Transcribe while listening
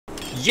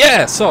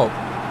Yeah, so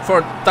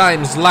 4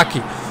 times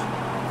lucky.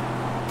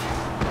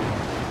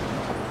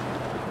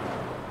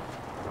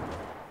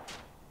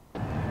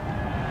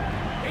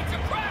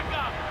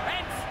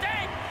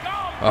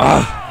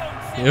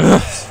 Ah,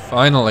 yes,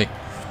 finally.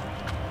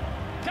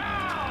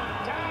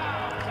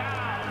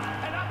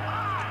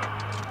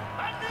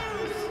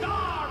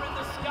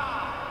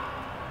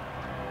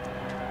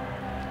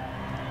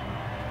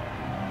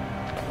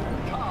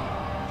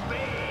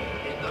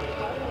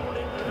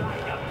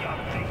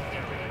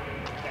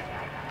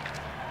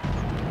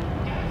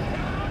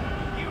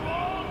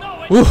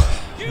 Ooh,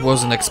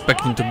 wasn't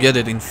expecting to get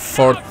it in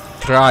 4th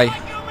try.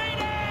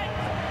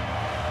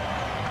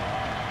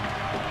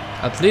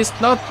 At least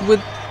not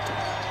with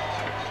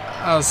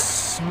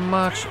as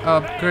much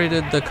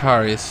upgraded the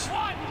car is.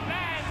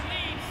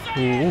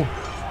 Ooh.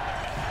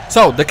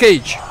 So, the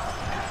cage.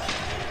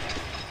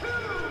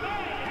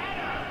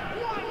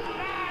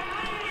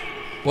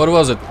 What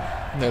was it?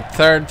 The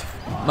 3rd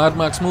Mad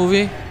Max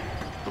movie?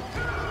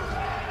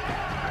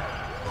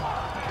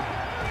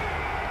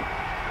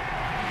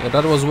 Yeah,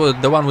 that was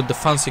the one with the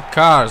fancy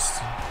cars.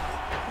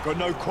 Got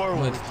no quarrel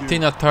with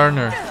Tina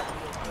Turner.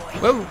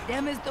 Whoa.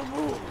 Them is the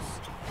rules.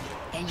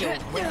 And your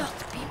will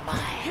to be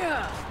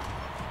mine.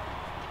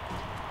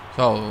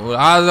 So,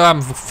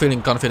 I'm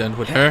feeling confident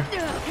with her.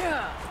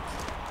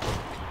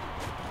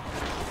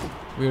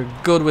 We're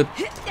good with...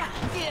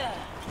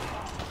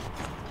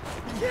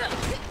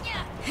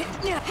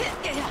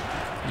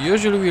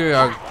 Usually we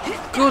are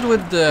good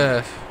with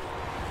the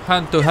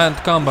hand-to-hand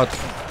combat.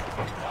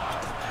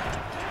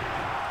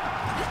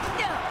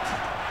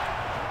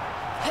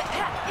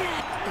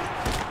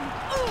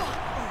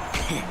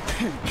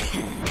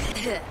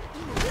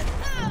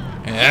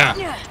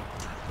 Yeah.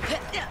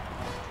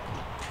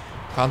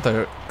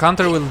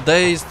 Counter will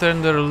daze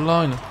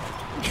tenderloin.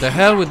 The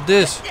hell with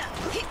this?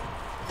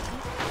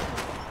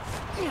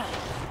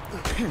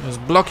 It's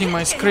blocking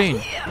my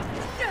screen.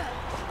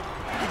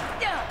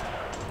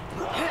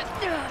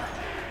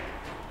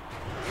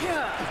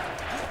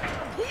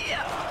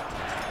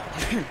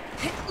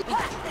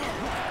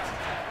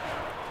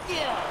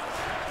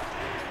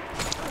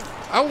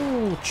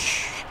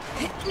 Ouch!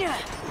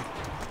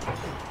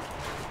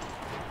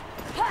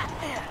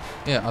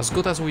 Yeah, as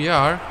good as we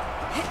are,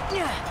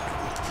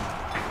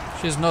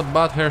 she's not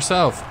bad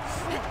herself.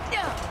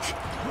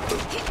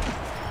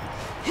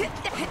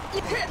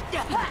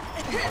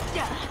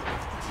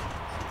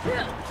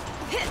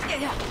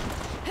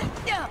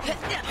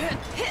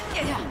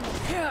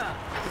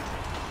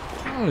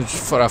 Oh,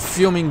 for a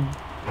fuming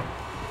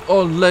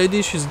old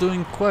lady, she's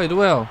doing quite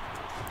well.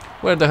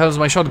 Where the hell's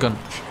my shotgun?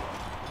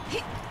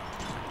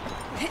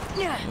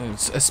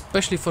 It's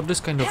especially for this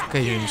kind of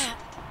occasions.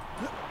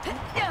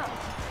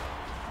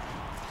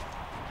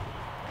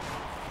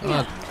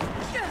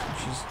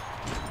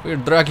 We're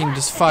dragging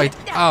this fight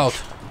out.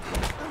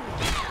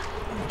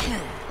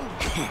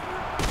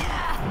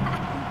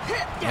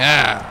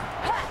 Yeah.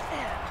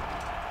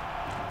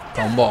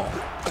 Combo.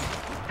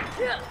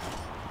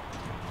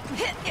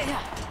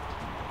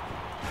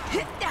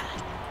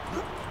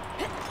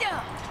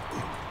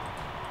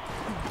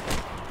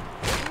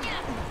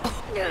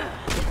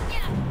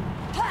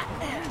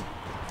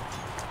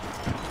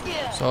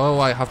 So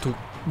I have to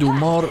do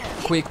more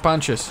quick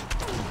punches.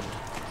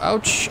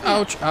 Ouch,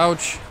 ouch,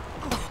 ouch.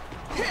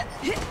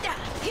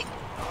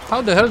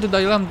 How the hell did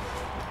I land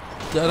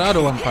that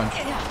other one punch?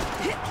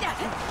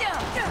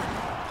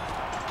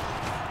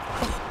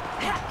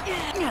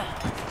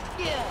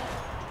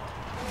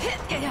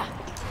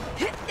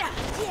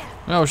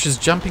 No, she's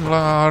jumping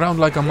around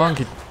like a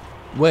monkey.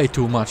 Way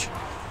too much.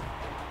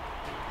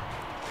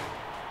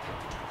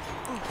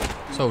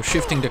 So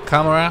shifting the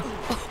camera.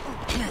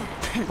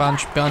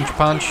 Punch, punch,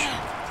 punch.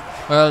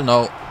 Well,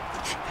 no.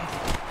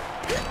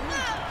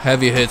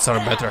 Heavy hits are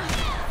better.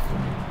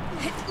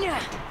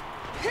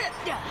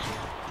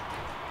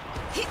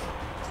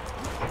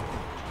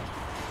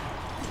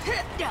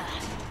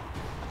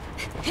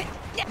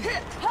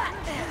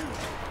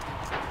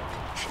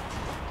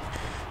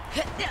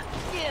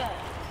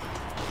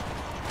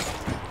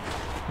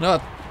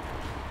 Not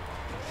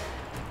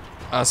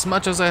as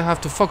much as I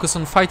have to focus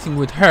on fighting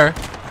with her,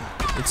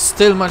 it's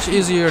still much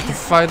easier to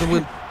fight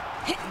with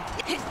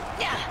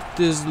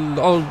this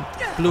old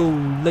blue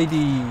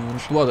lady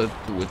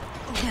with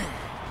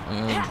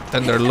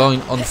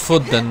tenderloin on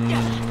foot than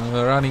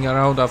running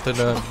around after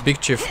the big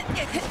chief.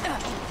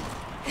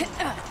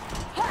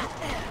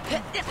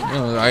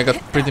 I got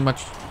pretty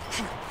much,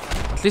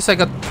 at least I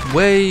got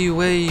way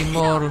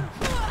more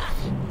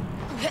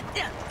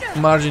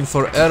margin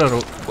for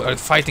error while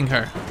fighting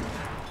her.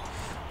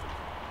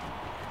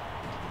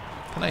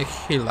 Can I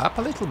heal up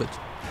a little bit?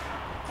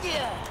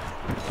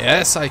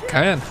 Yes, I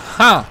can.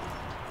 Ha!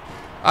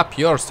 Up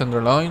yours,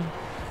 tenderloin.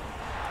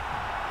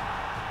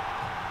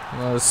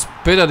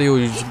 Spit at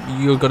you,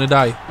 you're gonna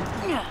die.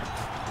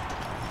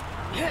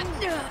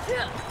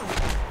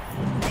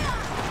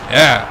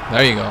 Yeah,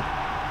 there you go.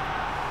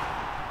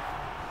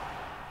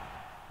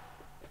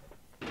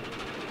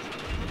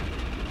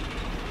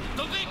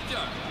 The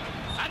victor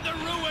and the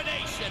ruin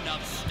coronation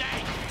of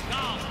Stank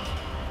Gum.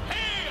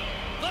 Hail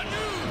the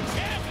new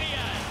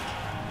champion!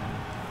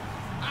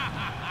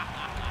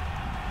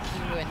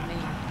 You and me.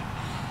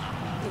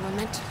 We were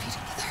meant to be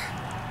together.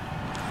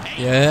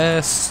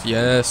 Yes,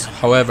 yes.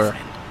 However,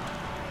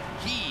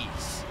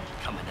 He's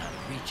coming out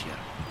of reach here.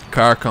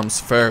 car comes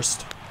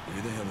first.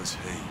 Who the hell is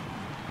he?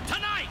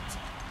 Tonight,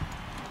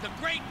 the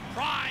great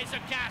prize of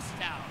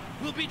Gastown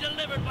will be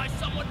delivered by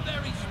someone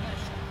very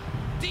special,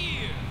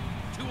 dear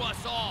to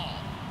us all,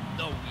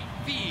 though we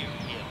fear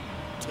him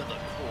to the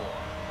core.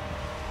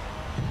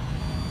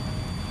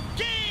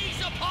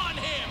 Gaze upon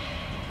him,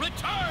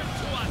 return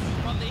to us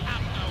from the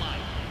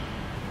afterlife.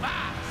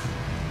 Bask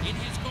in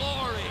his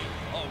glory,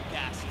 O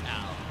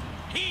Gastown.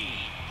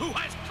 He who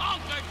has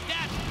conquered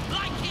death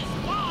like his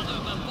father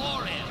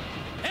before him.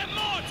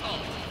 Immortal,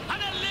 an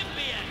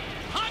Olympian,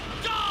 a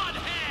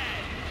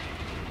godhead!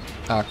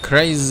 A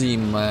crazy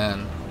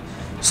man.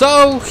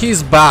 So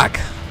he's back.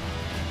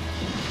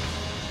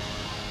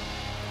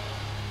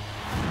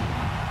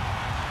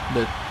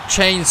 The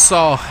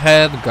chainsaw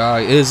head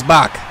guy is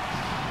back.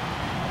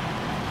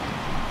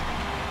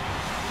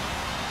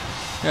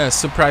 Yeah,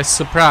 surprise,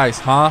 surprise,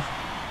 huh?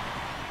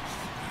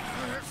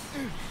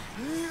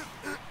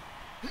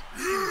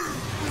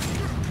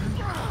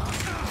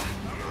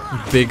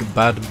 Big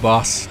bad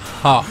boss,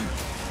 huh?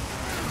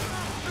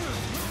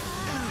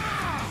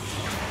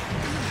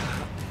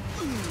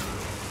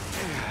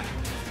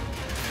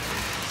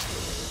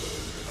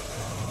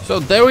 So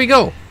there we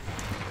go.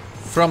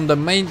 From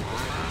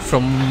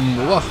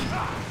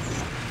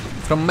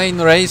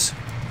main race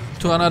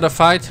to another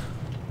fight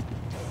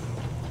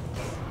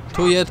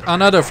to yet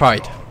another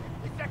fight.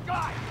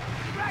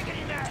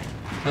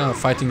 Oh,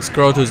 fighting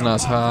Scrotus now,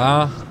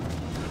 huh?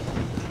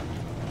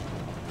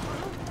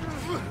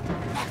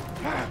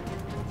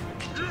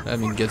 Let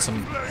me get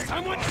some.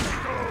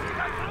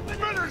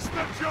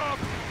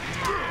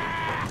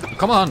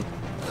 Come on!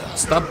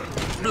 Stop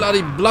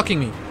bloody blocking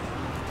me!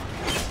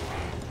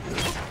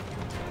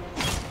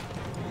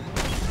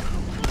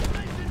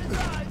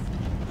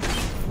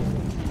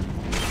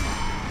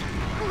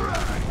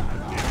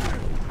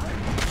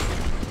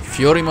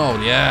 Fury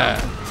mode, yeah!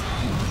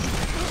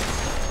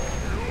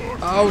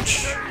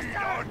 Ouch!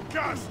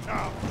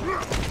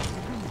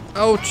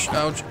 Ouch,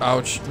 ouch,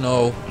 ouch,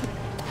 no.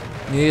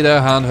 Need a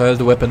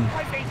handheld weapon.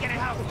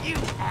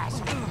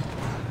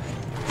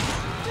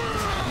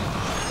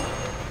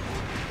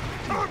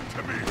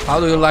 How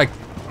do you like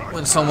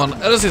when someone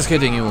else is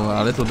hitting you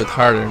a little bit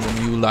harder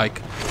than you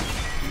like?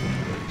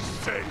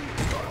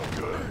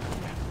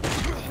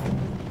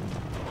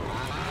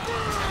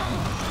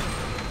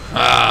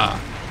 Ah!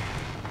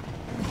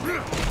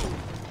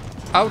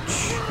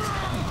 Ouch!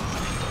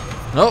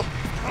 Nope,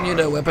 need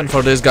a weapon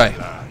for this guy.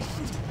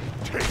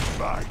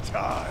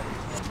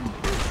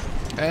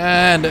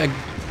 And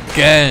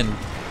again.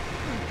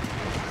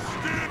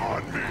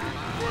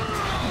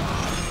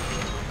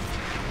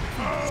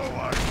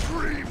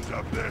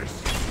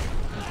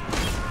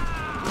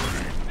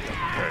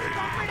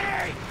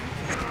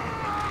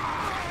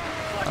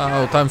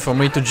 Oh, time for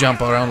me to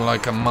jump around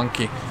like a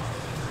monkey.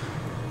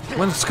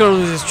 When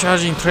Scrotus is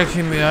charging, track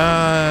him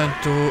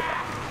to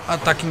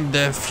attacking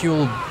the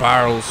fuel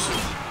barrels.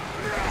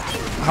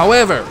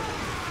 However,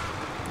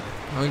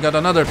 we got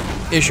another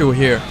issue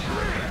here.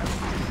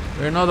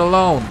 We're not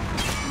alone.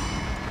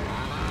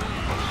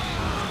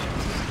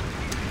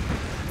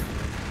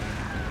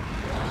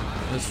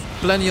 There's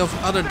plenty of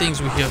other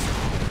things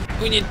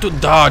we need to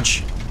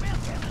dodge.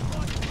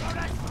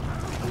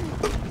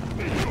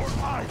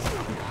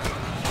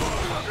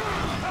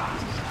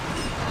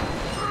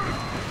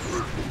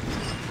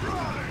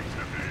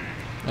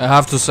 I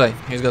have to say,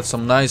 he's got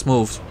some nice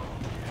moves.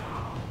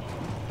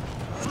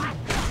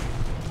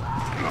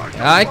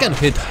 I can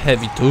hit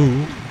heavy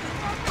too.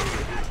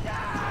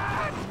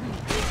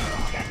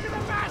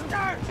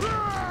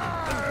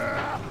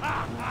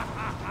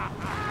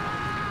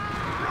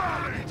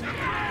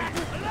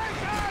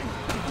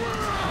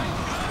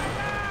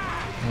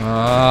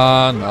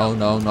 No,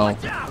 no, no.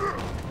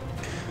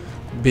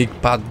 Big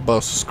bad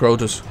boss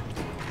Scrotus.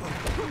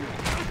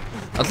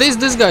 At least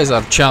these guys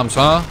are champs,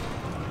 huh?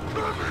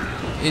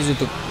 Easy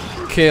to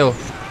kill.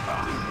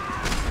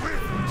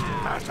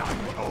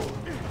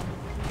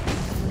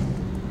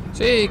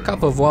 See,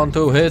 couple of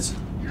 1-2 hits.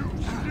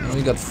 And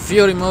we got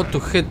Fury mode to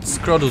hit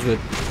Scrotus with.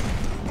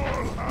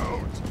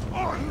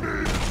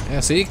 Yeah,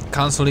 see,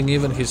 cancelling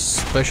even his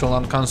special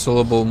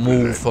uncancelable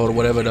move or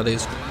whatever that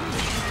is.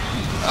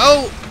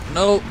 Oh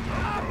no,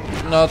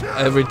 not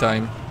every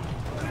time.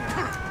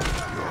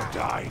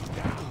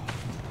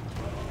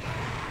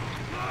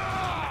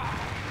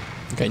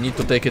 Okay, I need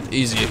to take it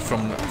easy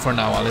for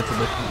now a little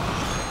bit.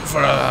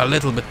 For a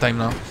little bit time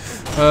now.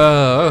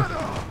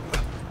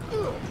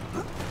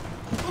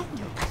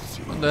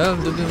 What the hell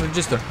didn't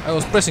register? I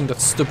was pressing that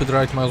stupid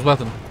right mouse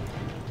button.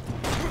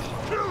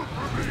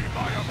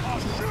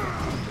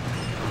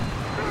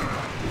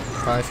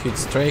 Five hit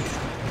streak.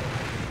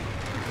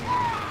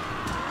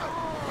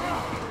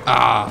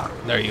 Ah,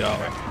 there you go.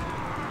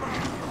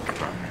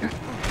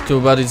 Too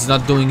bad it's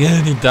not doing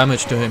any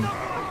damage to him.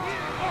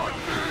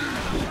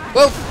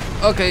 Well,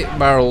 okay,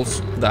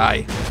 barrels.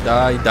 Die.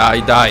 Die, die,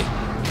 die.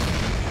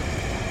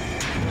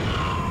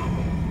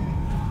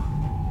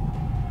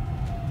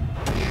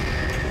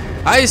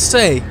 I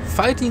say,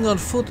 fighting on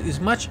foot is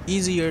much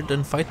easier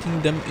than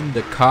fighting them in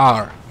the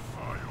car.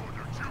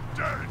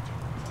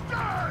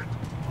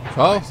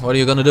 So, what are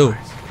you gonna do?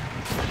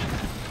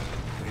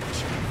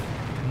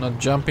 Not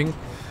jumping.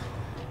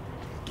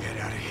 Get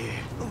out of here.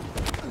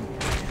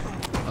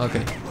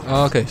 Okay,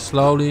 okay,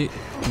 slowly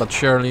but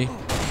surely.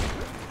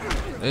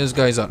 These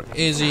guys are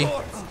easy.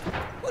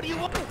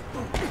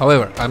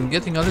 However, I'm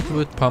getting a little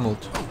bit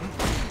pummeled.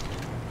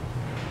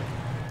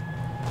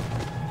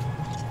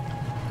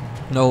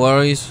 No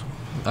worries,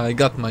 I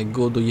got my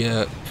good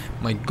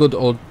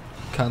old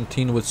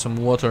canteen with some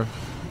water.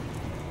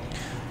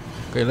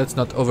 Okay, let's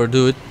not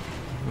overdo it.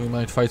 We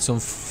might find some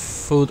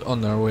food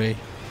on our way.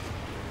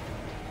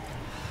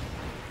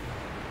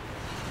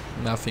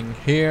 Nothing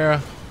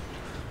here.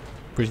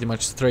 Pretty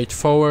much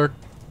straightforward.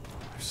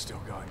 We're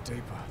still going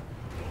deeper,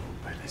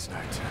 but there's no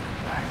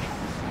turning back.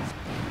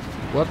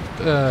 What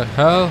the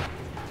hell?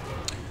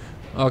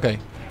 Okay,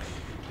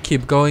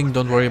 keep going.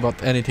 Don't worry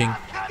about anything.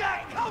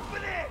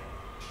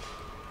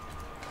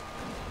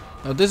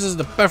 Now this is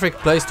the perfect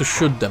place to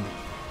shoot them.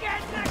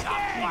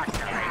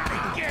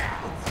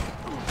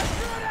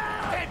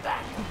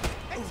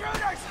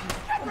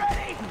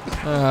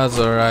 That's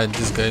alright,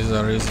 these guys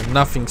are easy.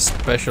 Nothing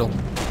special.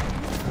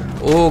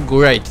 Oh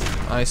great,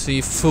 I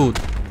see food.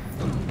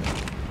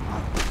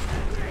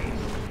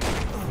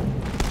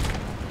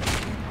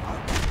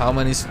 How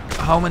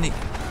many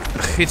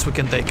hits we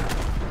can take?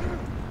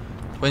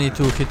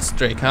 22 hit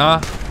streak,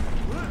 huh?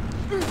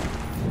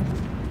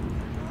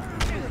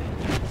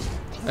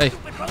 Hey.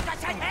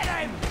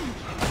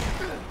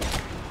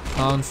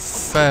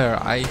 Unfair,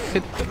 I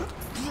hit them.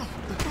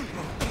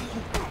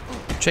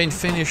 Chain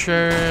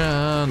finisher,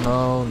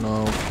 no,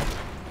 no.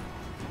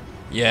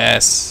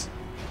 Yes.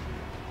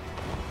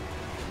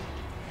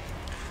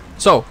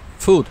 So,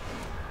 food.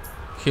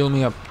 Heal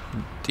me up.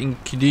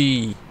 Dinky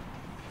D.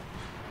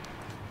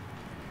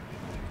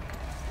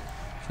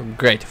 So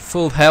great.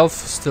 Full health,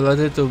 still a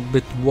little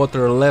bit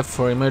water left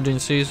for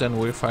emergencies, and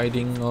we're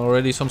finding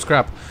already some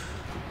scrap.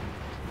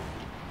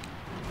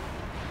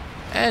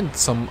 And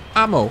some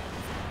ammo.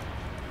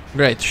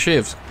 Great,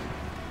 shivs.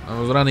 I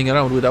was running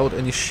around without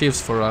any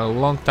shivs for a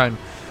long time.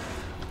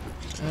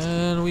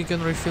 And we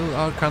can refill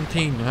our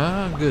canteen.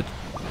 Good.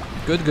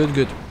 Good, good,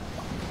 good.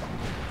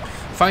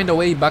 Find a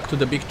way back to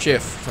the big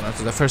chief. So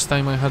that's the first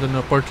time I had an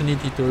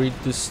opportunity to read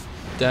this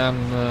damn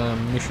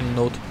mission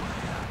note.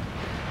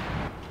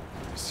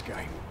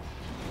 Escape.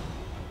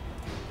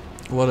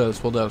 What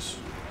else? What else?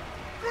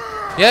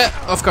 Yeah,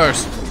 of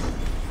course.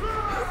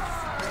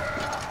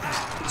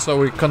 So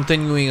we're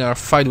continuing our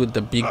fight with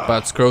the big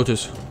bad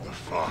Scrotus. The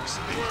fox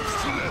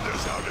leaves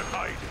leathers out of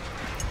hiding.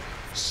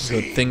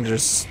 Good thing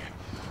there's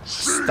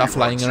stuff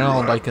lying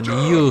around I can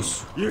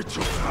use. You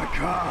took my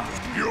car.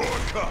 Your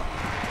car.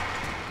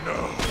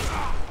 No.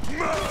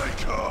 My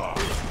car.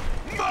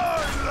 My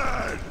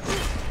land.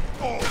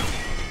 Oh.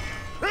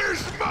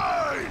 It's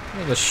mine.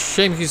 What a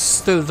shame he's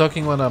still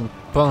talking when I'm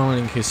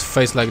pummeling his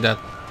face like that.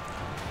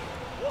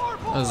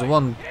 As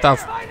one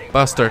tough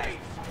bastard.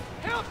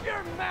 Help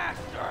your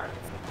master!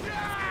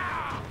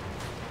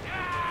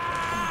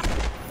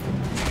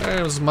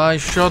 There's my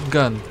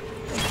shotgun.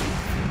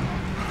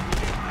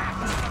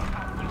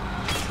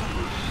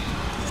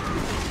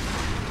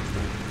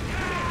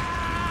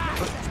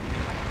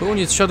 Who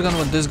needs shotgun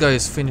when this guy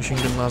is finishing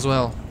them as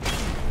well?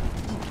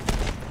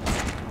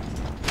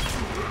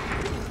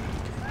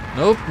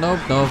 Nope, nope,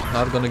 nope,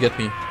 not gonna get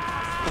me.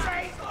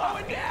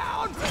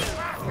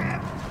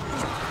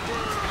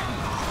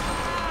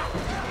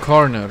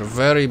 Corner,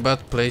 very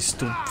bad place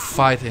to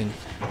fight in.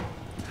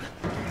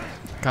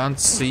 Can't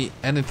see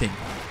anything.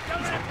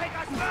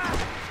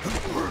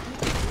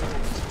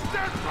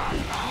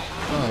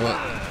 Oh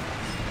well.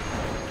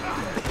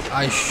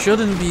 I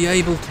shouldn't be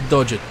able to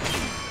dodge it.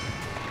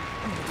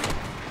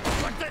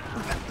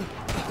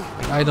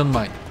 I don't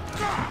mind.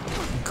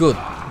 Good.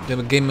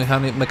 The game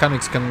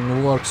mechanics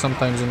can work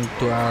sometimes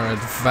into our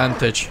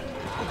advantage.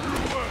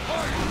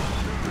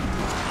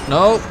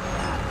 No.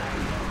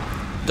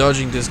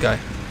 Dodging this guy.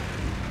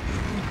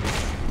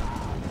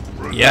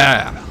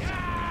 Yeah.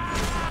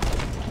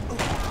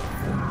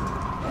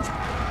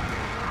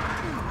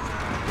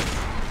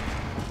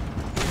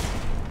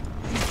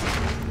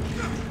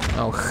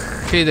 Oh,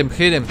 hit him,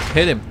 hit him,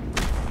 hit him.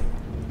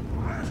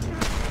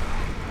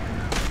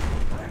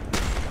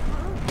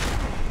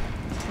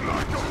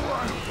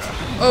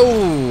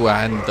 Oh,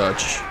 and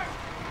dodge.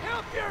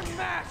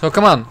 So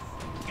come on.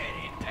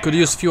 Could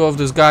use few of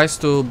these guys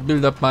to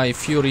build up my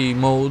fury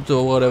mode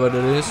or whatever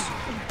that is.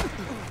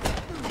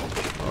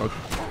 Or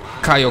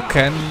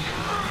Kaioken.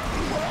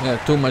 Yeah,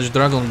 too much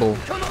Dragon Ball.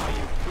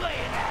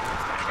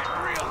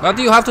 What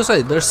do you have to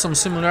say? There's some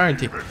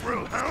similarity.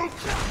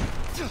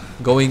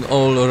 Going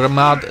all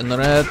mad and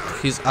red,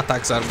 his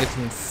attacks are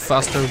getting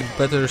faster,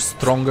 better,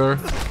 stronger.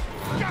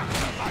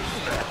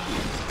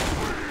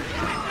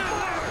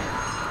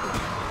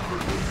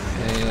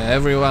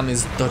 Everyone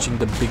is dodging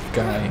the big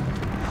guy.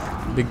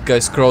 Big guy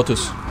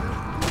Scrotus.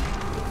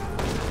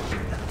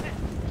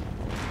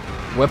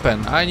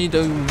 Weapon. I need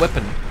a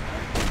weapon.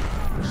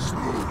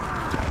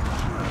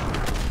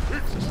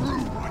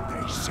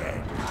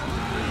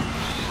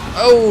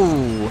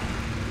 Oh!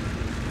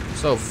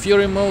 So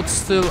Fury mode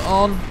still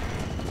on.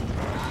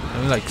 I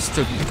mean, like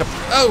still pick up.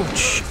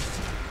 Ouch!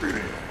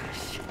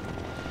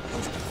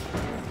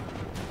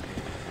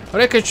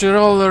 Wreckage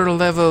roller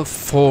level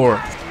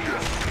 4.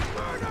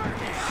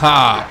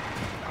 Ha!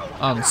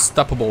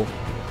 Unstoppable.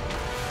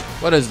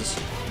 What is this?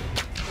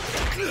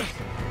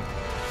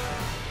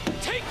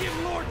 Take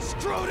him, Lord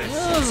Scrotus!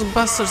 Those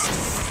bastards.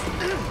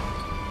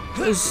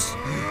 Those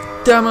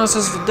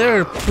dumbasses,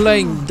 they're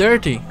playing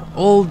dirty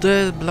all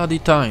the bloody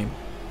time.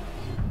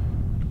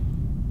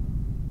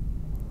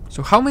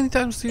 So how many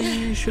times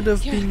you should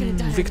have been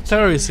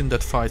victorious in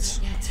that fight?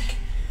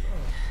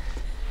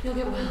 You'll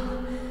get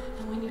well,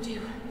 and when you do...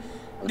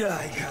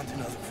 I can't do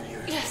nothing for you.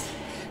 Yes,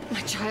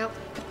 my child.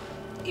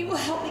 You will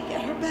help me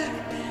get her back.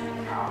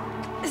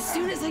 As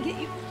soon as I get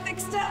you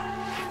fixed up.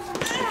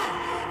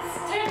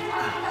 Stand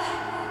up.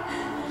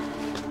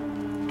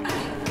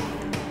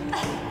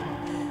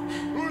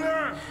 Who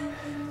there?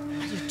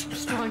 You're too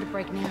strong to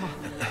break now.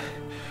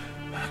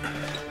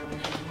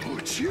 Oh,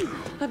 it's you.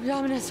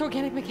 Abdominus,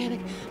 organic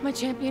mechanic. My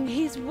champion,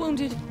 he's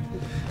wounded.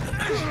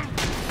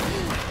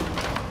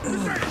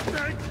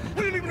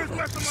 We didn't even have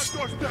left on my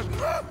doorstep.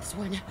 This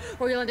one,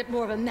 or you'll end up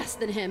more of a mess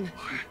than him.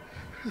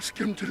 Let's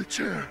get him to the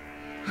chair.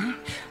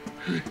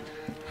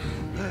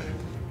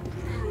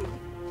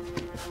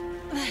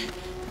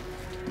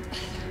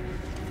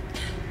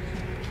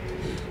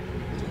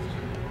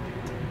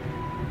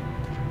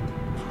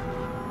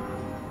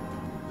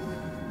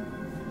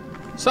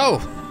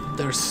 So,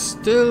 there's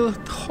still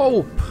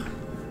hope.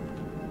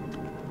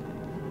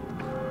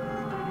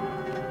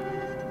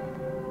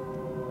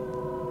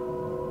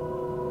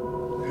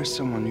 There's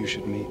someone you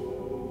should meet.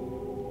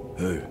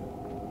 Who?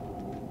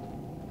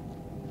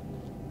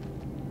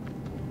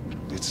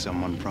 It's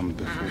someone from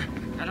before.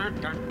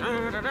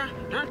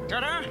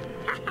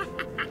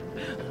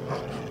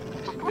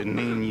 Didn't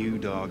mean you,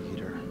 dog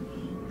eater.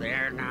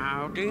 There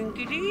now,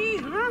 Dinkity,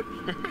 huh?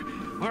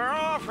 We're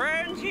all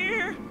friends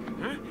here,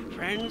 huh?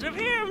 Friends of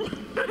him.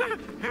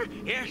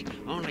 Yes,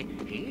 only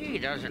he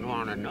doesn't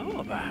want to know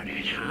about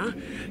it, huh?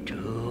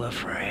 Too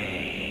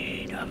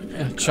afraid of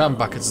the Champ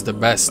Bucket's the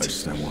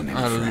best.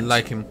 I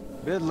like him.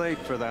 Bit late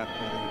for that,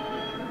 buddy.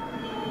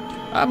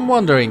 I'm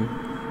wondering,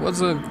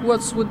 what's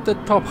with the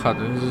top hat?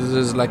 Is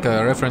this like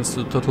a reference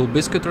to Total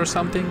Biscuit or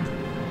something?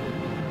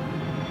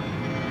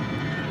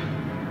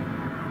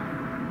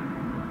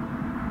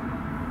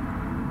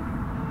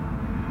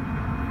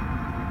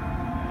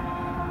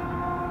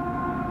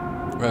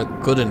 Well,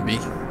 it couldn't be.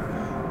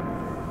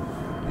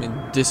 I mean,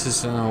 this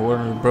is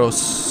Warner Bros.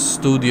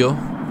 Studio.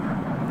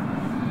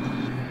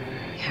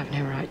 You have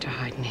no right to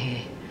hide in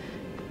here.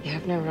 You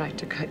have no right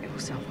to cut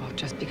yourself off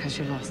just because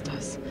you lost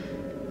us.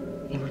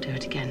 You will do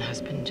it again,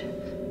 husband.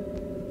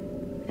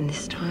 And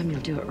this time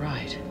you'll do it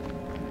right.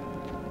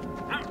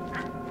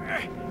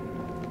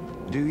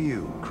 Do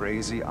you,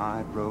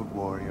 crazy-eyed road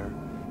warrior,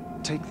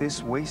 take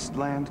this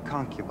wasteland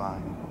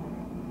concubine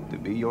to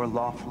be your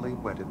lawfully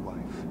wedded wife?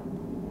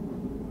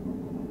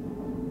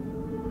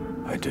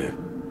 I do.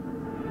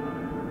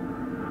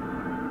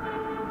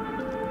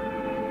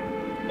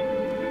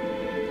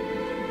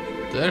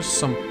 There's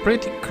some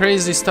pretty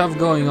crazy stuff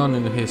going on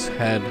in his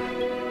head.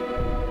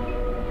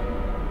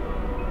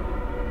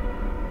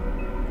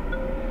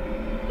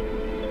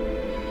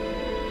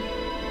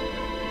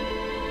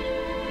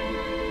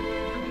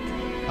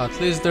 At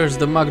least there's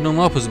the Magnum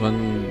Opus, but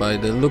by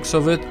the looks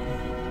of it,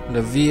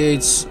 the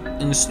V8's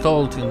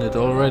installed in it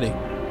already.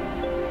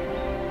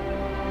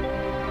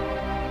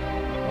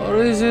 Or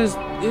is this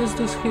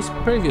his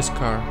previous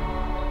car?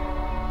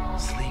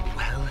 Sleep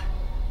well,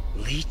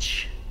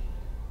 leech.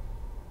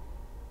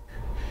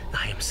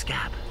 I am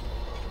Scab.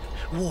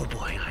 War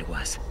boy I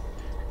was.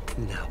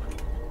 No.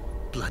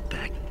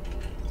 Bloodbag.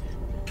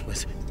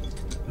 Was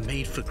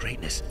made for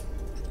greatness.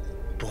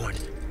 Born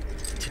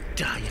to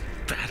die in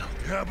battle.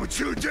 Yeah, but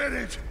you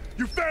didn't.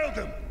 You failed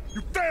him.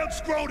 You failed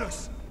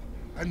Scrotus.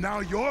 And now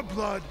your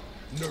blood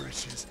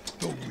nourishes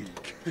the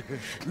weak.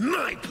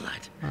 My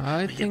blood.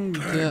 I think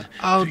the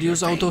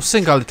audio's out of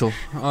sync a little.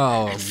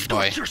 Oh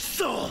boy. Your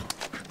soul.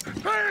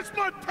 Hey, it's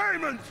my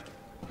payment!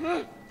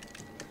 Huh?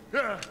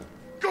 Yeah.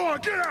 Go on,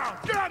 get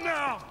out! Get out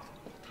now!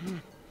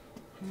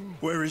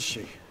 Where is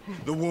she?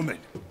 The woman?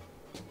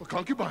 A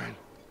concubine.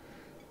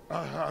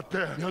 Out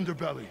there, in the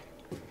underbelly.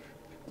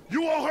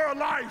 You owe her a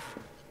life!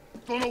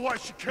 Don't know why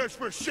she cares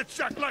for a shit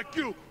sack like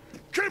you!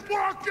 Keep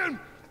walking!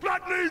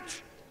 Blood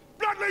leech!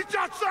 Blood leech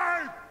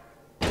outside!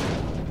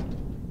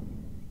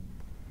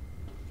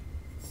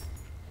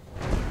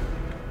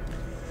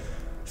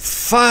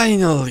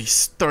 Finally,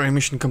 story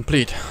mission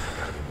complete.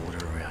 Gotta be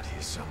water around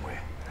here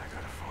somewhere. I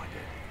gotta find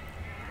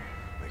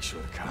it. Make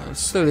sure the car is...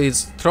 Still,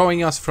 it's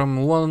throwing us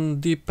from one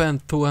deep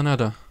end to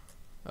another.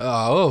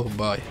 Oh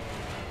boy.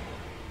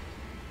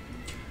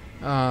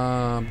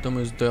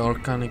 Abdominus, the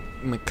organic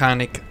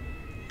mechanic